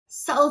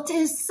Salt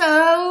is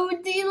so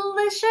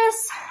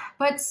delicious,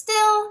 but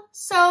still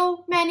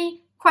so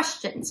many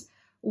questions.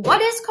 What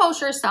is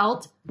kosher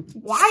salt?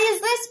 Why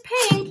is this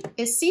pink?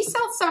 Is sea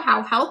salt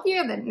somehow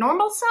healthier than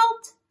normal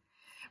salt?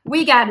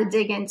 We gotta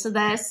dig into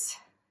this.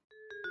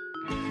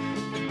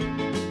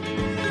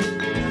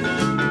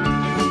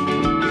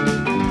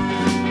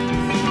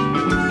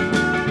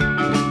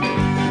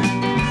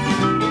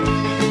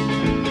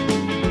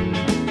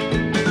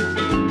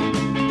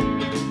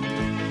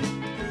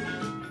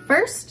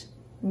 First,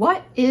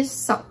 what is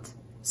salt?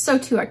 So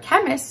to a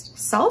chemist,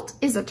 salt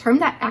is a term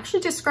that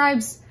actually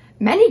describes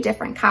many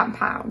different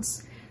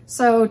compounds.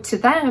 So to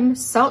them,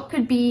 salt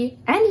could be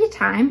any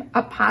time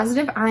a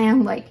positive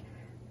ion like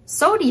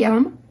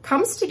sodium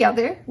comes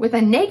together with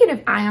a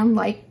negative ion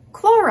like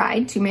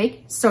chloride to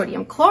make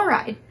sodium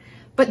chloride.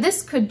 But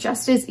this could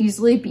just as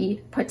easily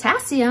be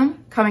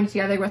potassium coming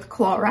together with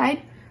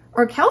chloride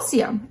or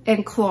calcium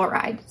and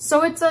chloride.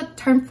 So it's a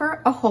term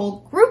for a whole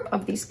group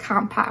of these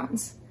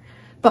compounds.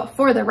 But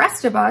for the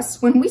rest of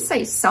us, when we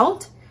say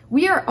salt,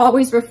 we are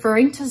always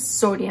referring to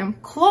sodium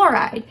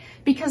chloride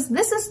because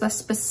this is the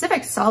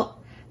specific salt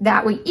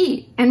that we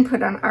eat and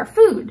put on our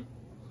food.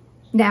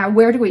 Now,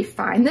 where do we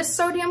find this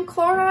sodium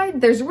chloride?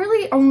 There's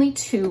really only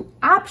two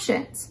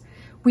options.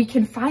 We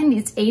can find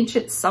these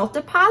ancient salt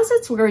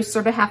deposits where we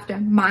sort of have to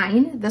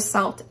mine the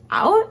salt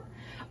out,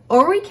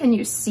 or we can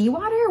use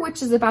seawater,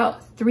 which is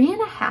about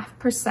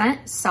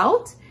 3.5%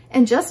 salt,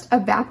 and just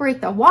evaporate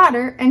the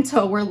water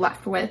until we're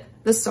left with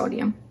the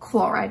sodium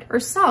chloride or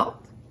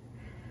salt.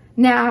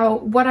 Now,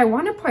 what I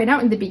want to point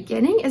out in the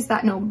beginning is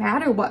that no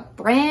matter what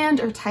brand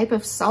or type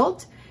of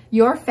salt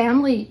your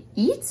family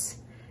eats,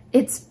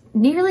 it's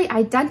nearly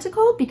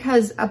identical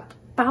because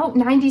about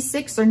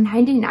 96 or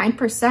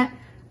 99%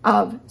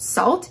 of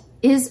salt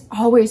is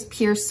always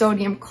pure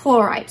sodium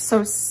chloride.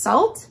 So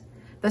salt,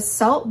 the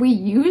salt we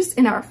use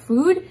in our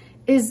food,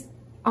 is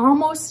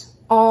almost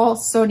all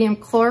sodium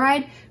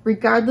chloride,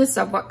 regardless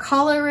of what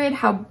color it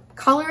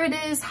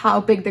is, how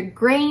big the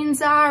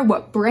grains are,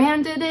 what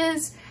brand it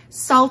is.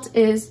 Salt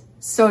is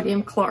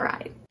sodium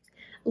chloride.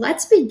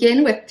 Let's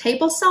begin with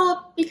table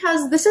salt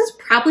because this is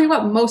probably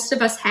what most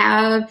of us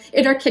have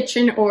in our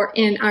kitchen or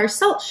in our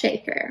salt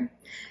shaker.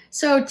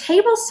 So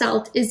table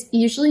salt is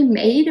usually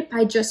made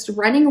by just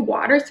running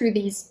water through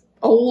these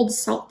old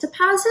salt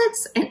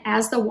deposits, and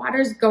as the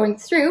water is going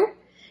through,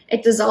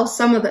 it dissolves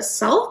some of the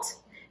salt,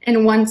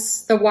 and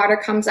once the water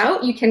comes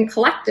out, you can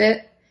collect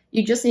it.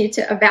 You just need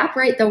to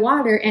evaporate the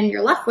water and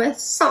you're left with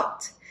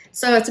salt.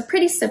 So it's a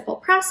pretty simple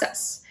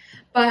process.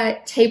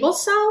 But table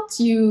salt,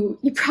 you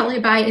probably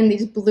buy in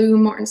these blue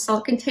Morton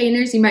salt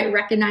containers. You might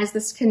recognize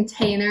this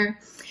container.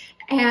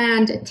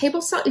 And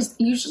table salt is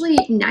usually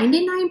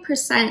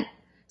 99%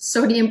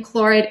 sodium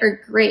chloride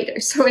or greater.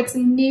 So it's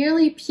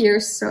nearly pure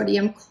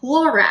sodium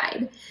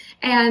chloride.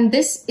 And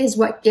this is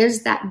what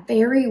gives that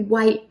very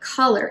white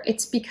color.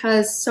 It's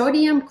because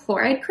sodium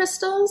chloride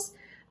crystals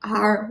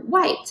are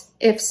white.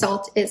 If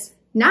salt is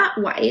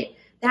not white,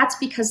 that's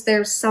because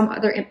there's some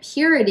other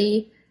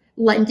impurity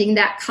lending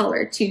that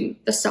color to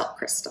the salt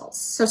crystals.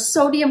 So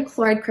sodium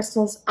chloride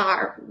crystals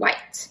are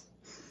white.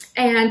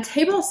 And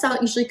table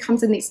salt usually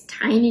comes in these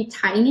tiny,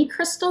 tiny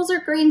crystals or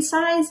grain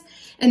size,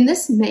 and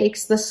this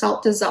makes the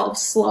salt dissolve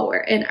slower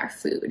in our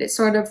food. It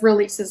sort of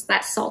releases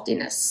that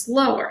saltiness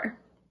slower.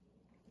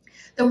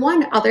 The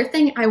one other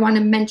thing I want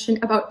to mention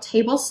about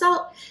table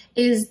salt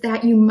is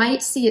that you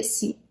might see it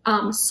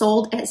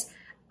sold as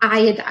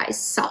iodized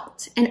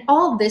salt. And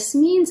all this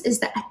means is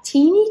that a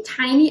teeny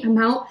tiny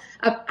amount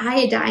of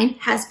iodine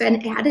has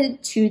been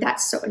added to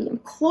that sodium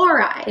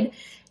chloride.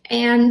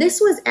 And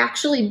this was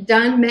actually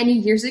done many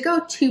years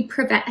ago to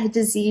prevent a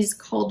disease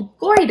called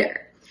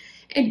goiter.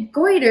 And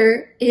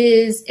goiter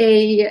is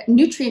a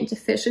nutrient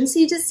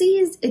deficiency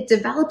disease. It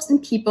develops in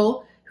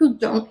people who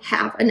don't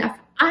have enough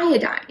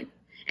iodine.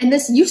 And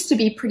this used to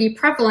be pretty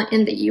prevalent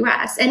in the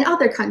US and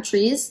other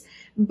countries.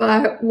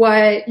 But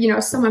what,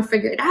 someone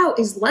figured out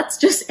is let's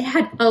just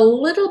add a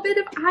little bit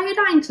of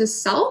iodine to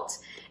salt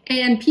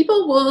and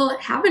people will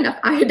have enough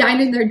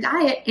iodine in their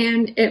diet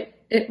and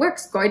it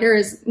works. Goiter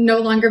is no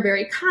longer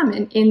very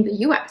common in the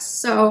US.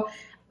 So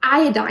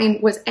iodine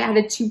was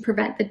added to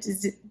prevent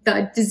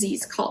the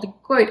disease called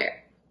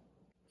goiter.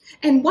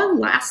 And one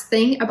last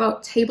thing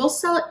about table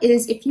salt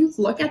is if you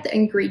look at the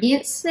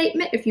ingredient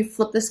statement, if you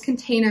flip this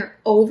container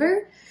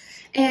over,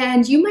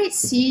 and you might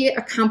see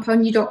a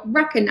compound you don't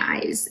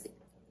recognize.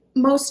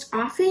 Most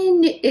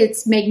often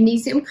it's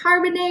magnesium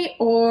carbonate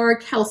or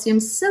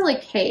calcium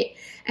silicate,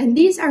 and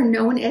these are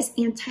known as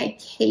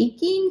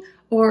anti-caking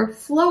or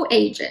flow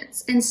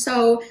agents. And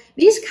so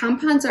these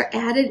compounds are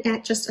added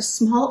at just a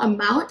small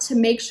amount to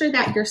make sure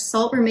that your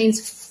salt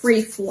remains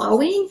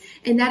free-flowing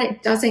and that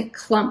it doesn't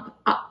clump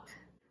up.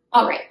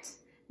 All right,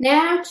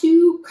 now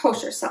to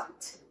kosher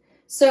salt.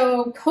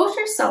 So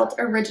kosher salt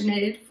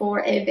originated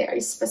for a very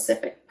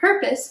specific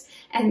purpose,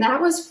 and that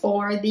was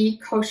for the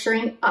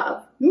koshering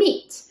of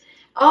meat.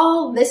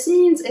 All this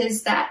means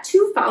is that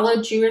to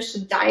follow Jewish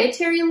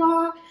dietary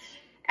law,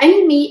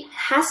 Any meat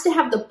has to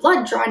have the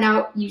blood drawn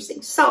out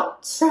using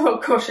salt, so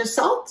kosher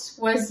salt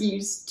was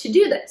used to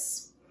do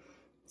this.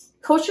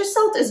 Kosher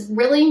salt is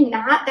really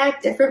not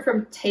that different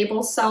from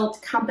table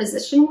salt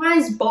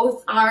composition-wise.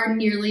 Both are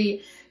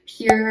nearly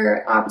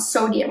pure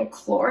sodium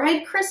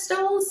chloride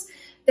crystals.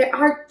 There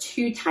are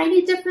two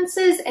tiny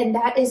differences, and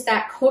that is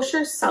that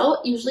kosher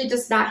salt usually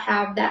does not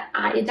have that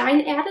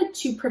iodine added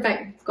to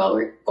prevent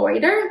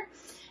goiter.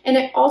 And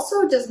it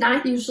also does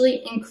not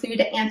usually include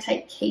an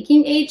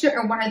anti-caking agent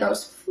or one of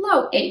those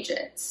float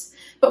agents.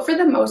 But for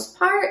the most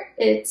part,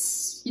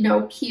 it's,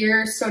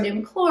 pure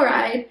sodium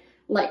chloride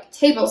like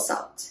table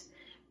salt.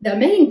 The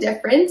main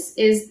difference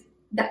is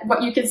that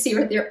what you can see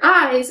with your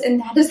eyes, and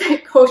that is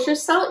that kosher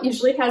salt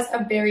usually has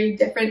a very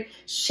different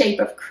shape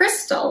of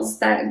crystals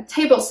than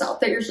table salt.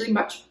 They're usually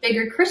much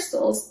bigger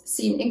crystals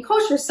seen in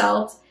kosher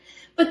salt,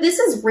 but this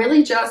is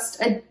really just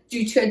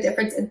due to a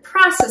difference in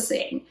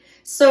processing.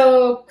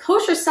 So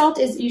kosher salt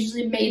is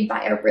usually made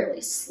by a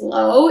really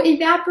slow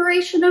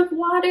evaporation of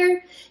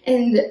water,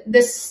 and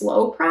this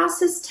slow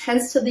process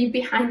tends to leave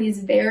behind these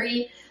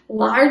very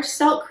large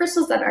salt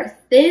crystals that are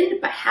thin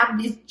but have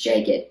these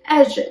jagged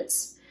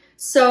edges.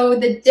 So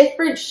the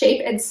different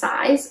shape and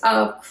size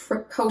of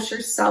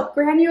kosher salt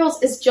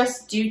granules is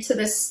just due to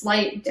this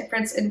slight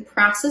difference in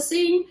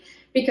processing,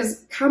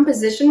 because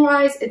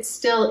composition-wise, it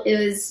still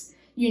is,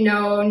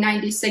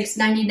 96,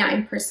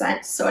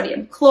 99%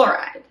 sodium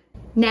chloride.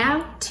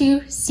 Now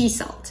to sea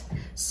salt.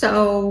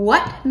 So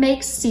what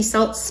makes sea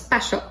salt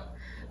special?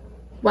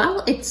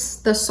 Well, it's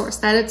the source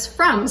that it's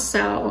from.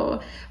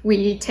 So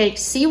we take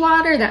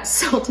seawater, that's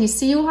salty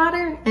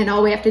seawater, and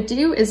all we have to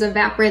do is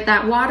evaporate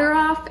that water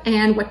off.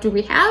 And what do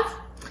we have?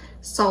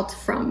 Salt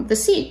from the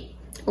sea,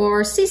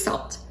 or sea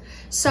salt.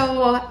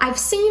 So I've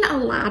seen a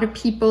lot of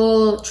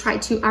people try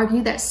to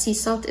argue that sea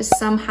salt is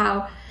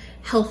somehow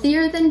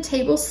healthier than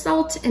table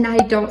salt, and I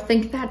don't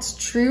think that's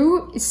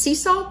true. Sea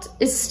salt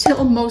is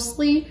still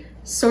mostly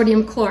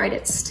sodium chloride.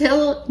 It's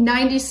still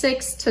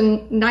 96 to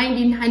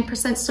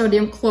 99%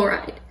 sodium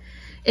chloride.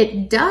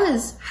 It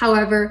does,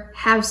 however,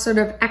 have sort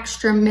of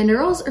extra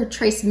minerals or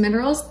trace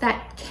minerals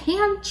that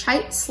can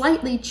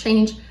slightly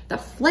change the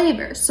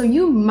flavor. So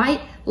you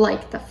might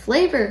like the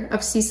flavor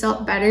of sea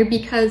salt better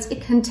because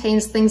it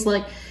contains things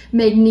like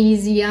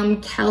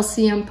magnesium,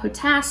 calcium,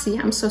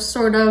 potassium. So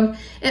sort of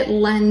it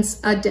lends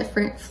a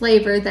different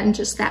flavor than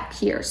just that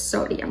pure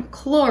sodium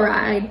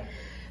chloride.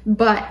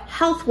 But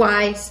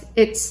health-wise,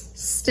 it's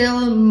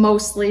still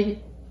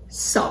mostly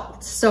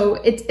salt. So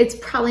it's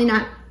probably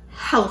not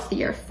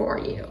healthier for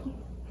you.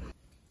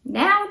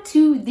 Now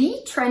to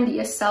the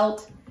trendiest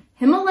salt,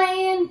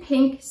 Himalayan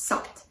pink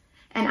salt.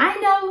 And I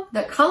know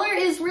the color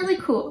is really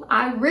cool.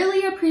 I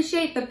really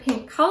appreciate the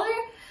pink color,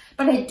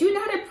 but I do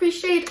not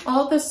appreciate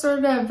all the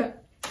sort of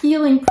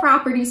healing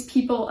properties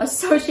people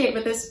associate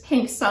with this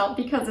pink salt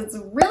because it's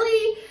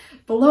really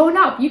blown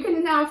up. You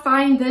can now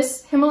find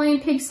this Himalayan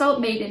pink salt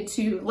made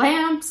into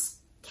lamps,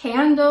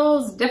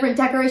 candles, different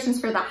decorations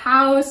for the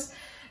house,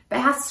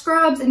 bath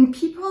scrubs, and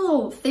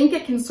people think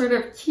it can sort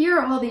of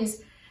cure all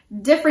these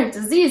different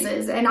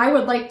diseases. And I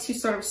would like to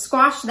sort of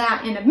squash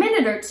that in a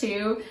minute or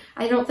two.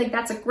 I don't think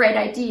that's a great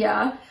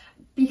idea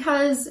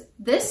because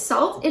this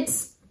salt,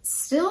 it's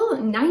still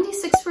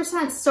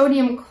 96%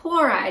 sodium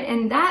chloride,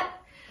 and that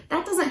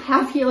doesn't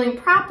have healing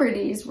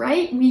properties,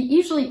 right? We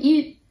usually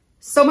eat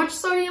so much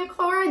sodium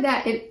chloride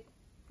that it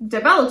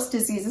develops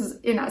diseases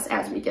in us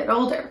as we get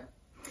older.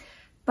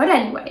 But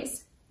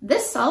anyways,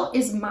 this salt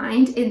is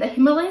mined in the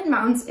Himalayan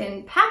mountains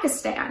in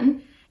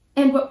Pakistan,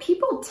 and what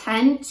people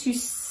tend to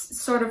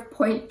sort of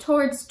point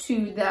towards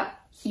to the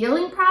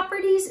healing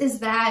properties is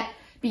that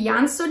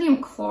beyond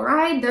sodium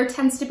chloride, there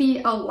tends to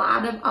be a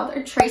lot of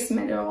other trace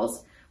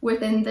minerals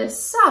within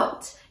this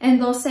salt. And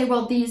they'll say,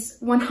 well, these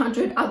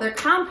 100 other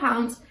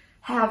compounds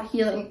have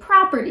healing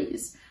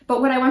properties.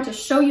 But what I want to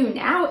show you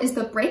now is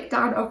the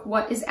breakdown of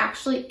what is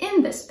actually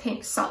in this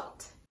pink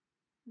salt.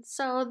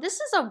 So this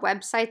is a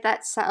website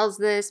that sells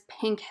this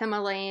pink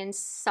Himalayan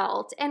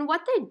salt, and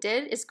what they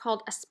did is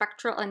called a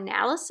spectral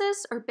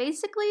analysis, or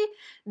basically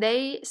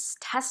they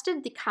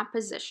tested the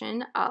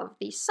composition of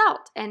the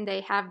salt, and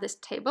they have this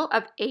table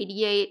of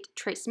 88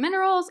 trace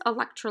minerals,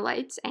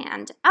 electrolytes,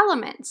 and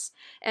elements.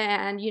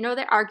 And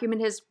their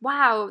argument is,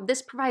 wow,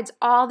 this provides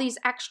all these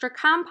extra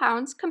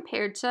compounds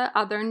compared to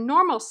other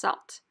normal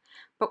salt.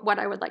 But what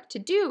I would like to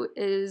do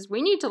is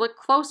we need to look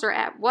closer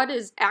at what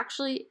is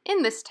actually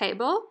in this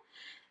table.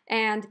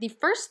 And the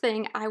first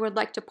thing I would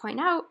like to point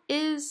out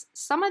is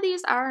some of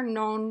these are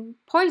known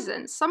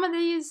poisons. Some of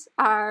these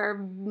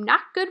are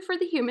not good for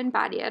the human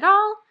body at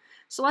all.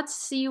 So let's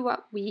see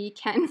what we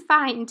can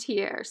find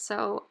here.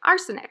 So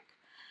arsenic.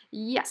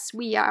 Yes,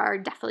 we are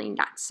definitely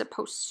not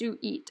supposed to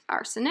eat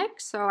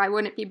arsenic, so I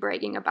wouldn't be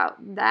bragging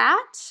about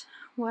that.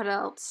 What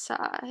else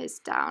is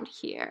down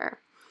here?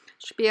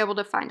 Should be able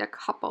to find a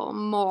couple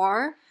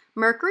more.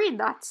 Mercury,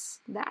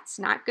 that's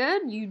not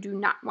good. You do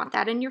not want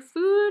that in your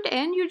food,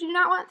 and you do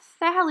not want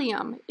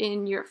thallium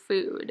in your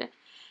food.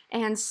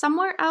 And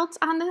somewhere else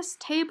on this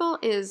table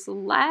is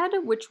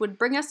lead, which would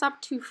bring us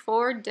up to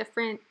 4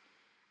 different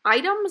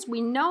items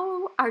we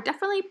know are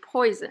definitely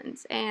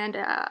poisons, and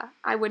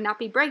I would not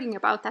be bragging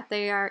about that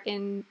they are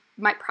in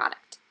my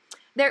product.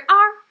 There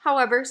are,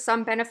 however,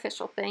 some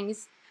beneficial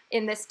things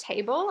in this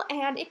table,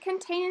 and it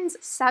contains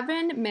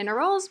 7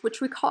 minerals,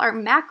 which we call our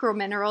macro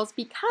minerals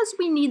because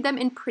we need them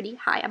in pretty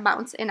high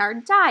amounts in our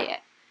diet.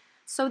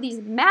 So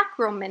these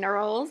macro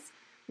minerals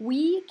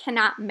we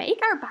cannot make,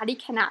 our body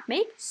cannot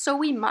make, so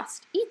we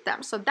must eat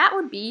them. So that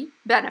would be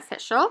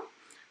beneficial.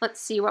 Let's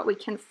see what we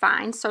can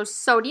find. So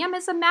sodium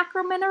is a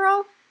macro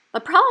mineral. The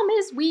problem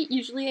is we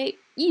usually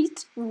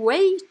eat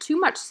way too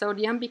much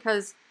sodium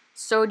because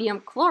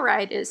sodium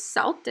chloride is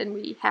salt, and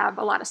we have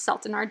a lot of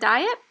salt in our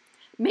diet.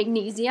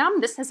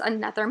 Magnesium, this is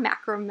another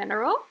macro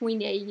mineral. We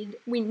need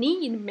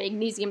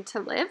magnesium to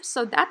live,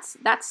 so that's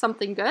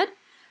something good.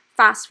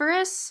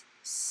 Phosphorus,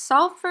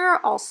 sulfur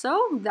also,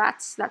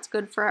 that's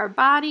good for our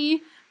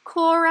body.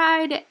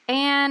 Chloride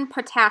and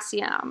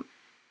potassium.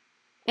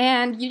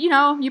 And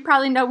you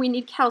probably know we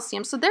need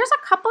calcium. So there's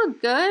a couple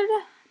of good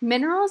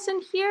minerals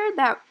in here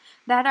that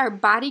our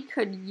body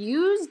could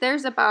use.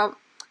 There's about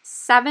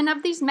 7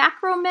 of these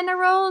macro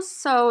minerals.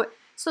 So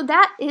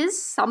that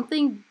is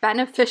something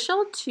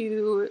beneficial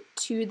to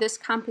this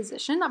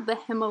composition of the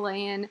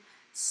Himalayan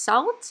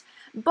salt.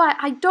 But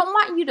I don't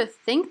want you to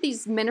think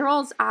these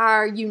minerals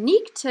are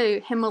unique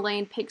to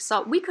Himalayan pink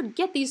salt. We could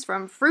get these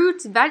from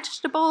fruits,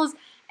 vegetables,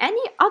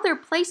 any other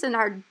place in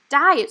our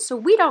diet. So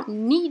we don't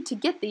need to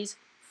get these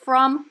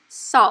from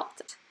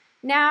salt.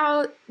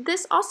 Now,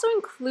 this also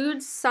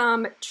includes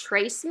some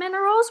trace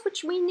minerals,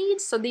 which we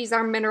need. So these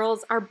are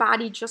minerals our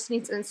body just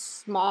needs in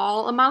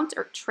small amounts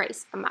or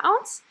trace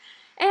amounts.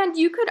 And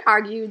you could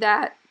argue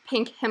that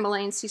pink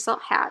Himalayan sea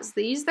salt has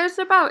these. There's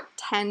about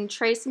 10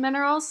 trace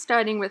minerals,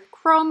 starting with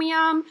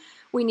chromium.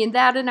 We need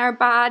that in our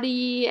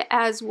body,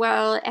 as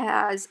well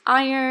as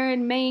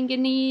iron,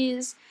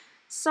 manganese.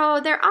 So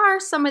there are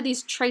some of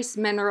these trace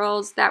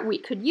minerals that we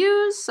could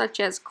use, such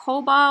as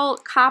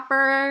cobalt,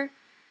 copper.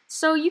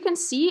 So you can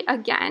see,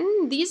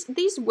 again, these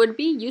would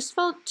be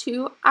useful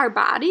to our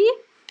body.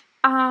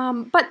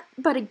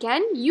 But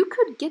again, you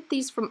could get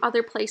these from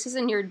other places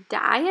in your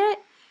diet.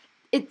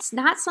 It's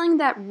not something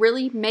that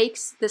really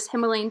makes this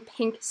Himalayan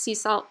pink sea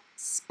salt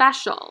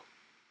special.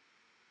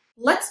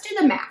 Let's do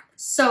the math.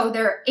 So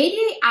there are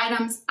 88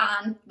 items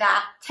on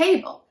that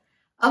table.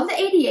 Of the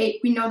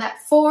 88, we know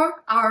that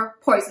 4 are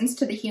poisons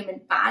to the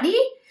human body.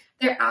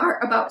 There are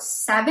about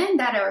 7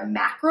 that are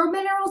macro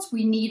minerals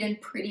we need in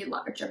pretty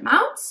large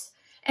amounts.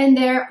 And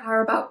there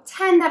are about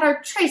 10 that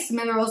are trace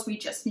minerals we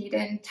just need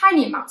in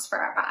tiny amounts for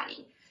our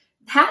body.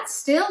 That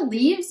still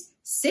leaves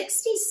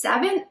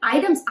 67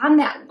 items on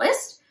that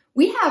list.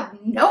 We have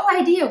no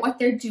idea what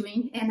they're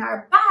doing in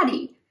our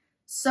body.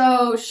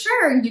 So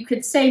sure, you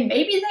could say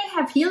maybe they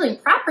have healing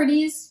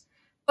properties,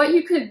 but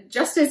you could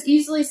just as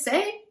easily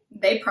say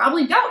they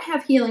probably don't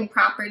have healing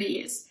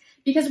properties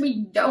because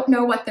we don't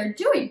know what they're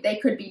doing. They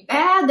could be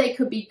bad, they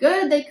could be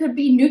good, they could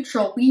be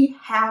neutral. We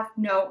have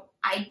no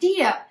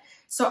idea.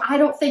 So I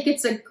don't think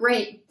it's a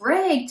great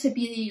brag to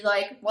be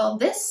like, well,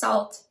 this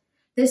salt,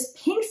 this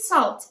pink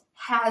salt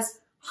has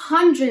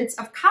hundreds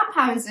of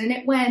compounds in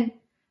it when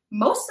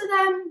most of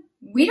them,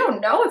 we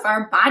don't know if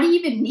our body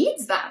even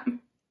needs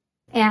them.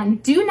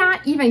 And do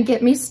not even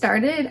get me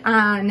started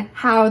on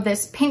how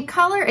this pink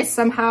color is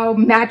somehow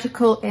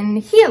magical in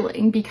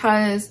healing,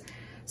 because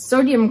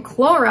sodium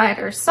chloride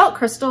or salt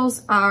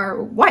crystals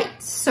are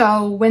white.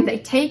 So when they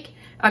take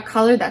a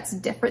color that's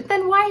different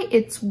than white,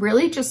 it's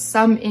really just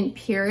some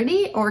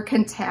impurity or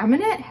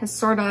contaminant has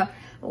sort of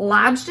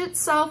lodged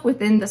itself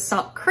within the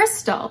salt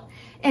crystal.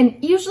 And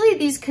usually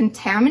these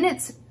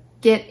contaminants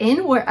get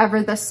in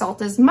wherever the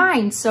salt is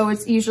mined, so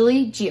it's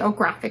usually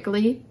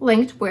geographically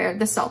linked where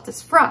the salt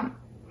is from.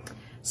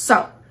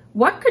 So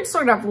what could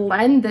sort of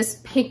lend this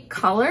pink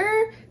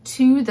color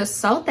to the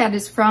salt that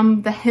is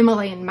from the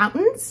Himalayan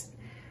mountains?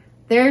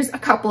 There's a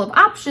couple of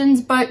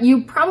options, but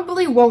you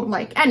probably won't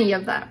like any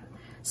of them.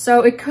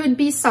 So it could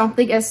be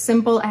something as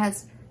simple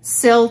as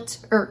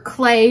silt or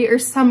clay or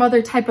some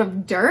other type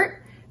of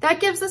dirt that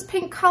gives this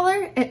pink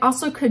color. It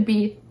also could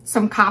be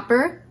some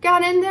copper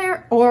got in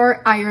there,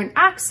 or iron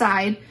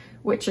oxide,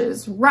 which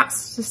is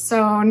rust.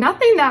 So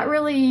nothing that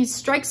really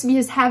strikes me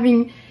as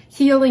having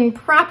healing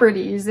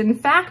properties. In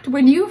fact,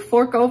 when you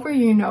fork over,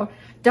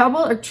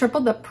 double or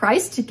triple the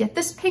price to get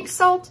this pink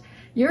salt,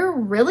 you're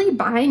really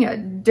buying a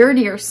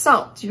dirtier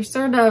salt. You're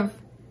sort of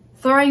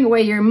throwing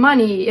away your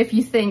money if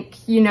you think,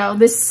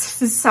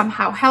 this is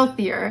somehow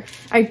healthier.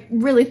 I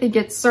really think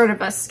it's sort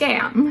of a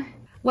scam.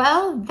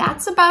 Well,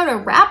 that's about a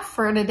wrap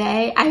for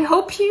today. I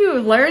hope you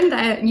learned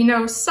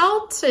that,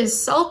 salt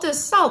is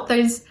salt.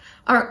 These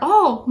are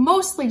all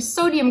mostly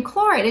sodium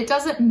chloride. It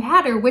doesn't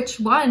matter which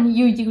one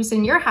you use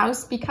in your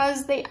house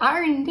because they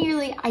are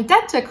nearly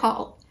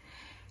identical.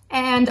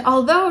 And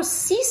although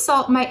sea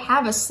salt might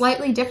have a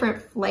slightly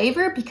different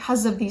flavor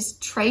because of these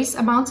trace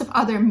amounts of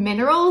other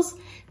minerals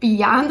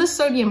beyond the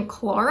sodium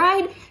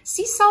chloride,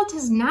 sea salt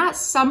is not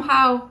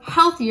somehow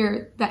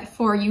healthier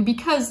for you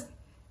because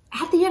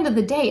at the end of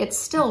the day, it's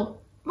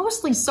still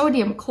mostly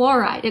sodium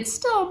chloride. It's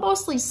still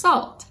mostly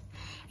salt.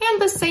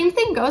 And the same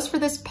thing goes for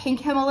this pink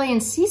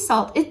Himalayan sea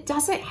salt. It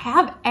doesn't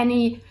have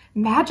any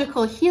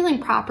magical healing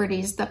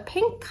properties. The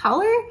pink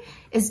color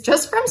is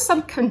just from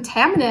some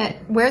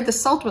contaminant where the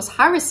salt was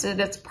harvested.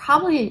 It's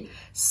probably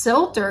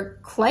silt or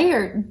clay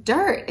or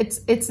dirt.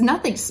 It's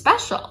nothing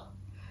special.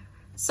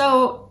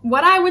 So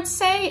what I would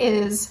say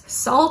is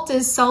salt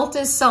is salt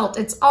is salt.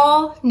 It's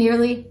all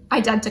nearly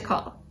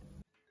identical.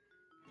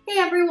 Hey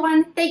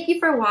everyone, thank you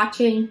for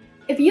watching.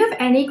 If you have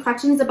any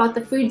questions about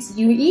the foods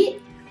you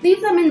eat,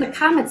 leave them in the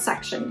comments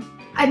section.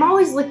 I'm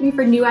always looking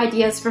for new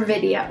ideas for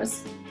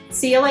videos.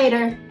 See you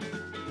later.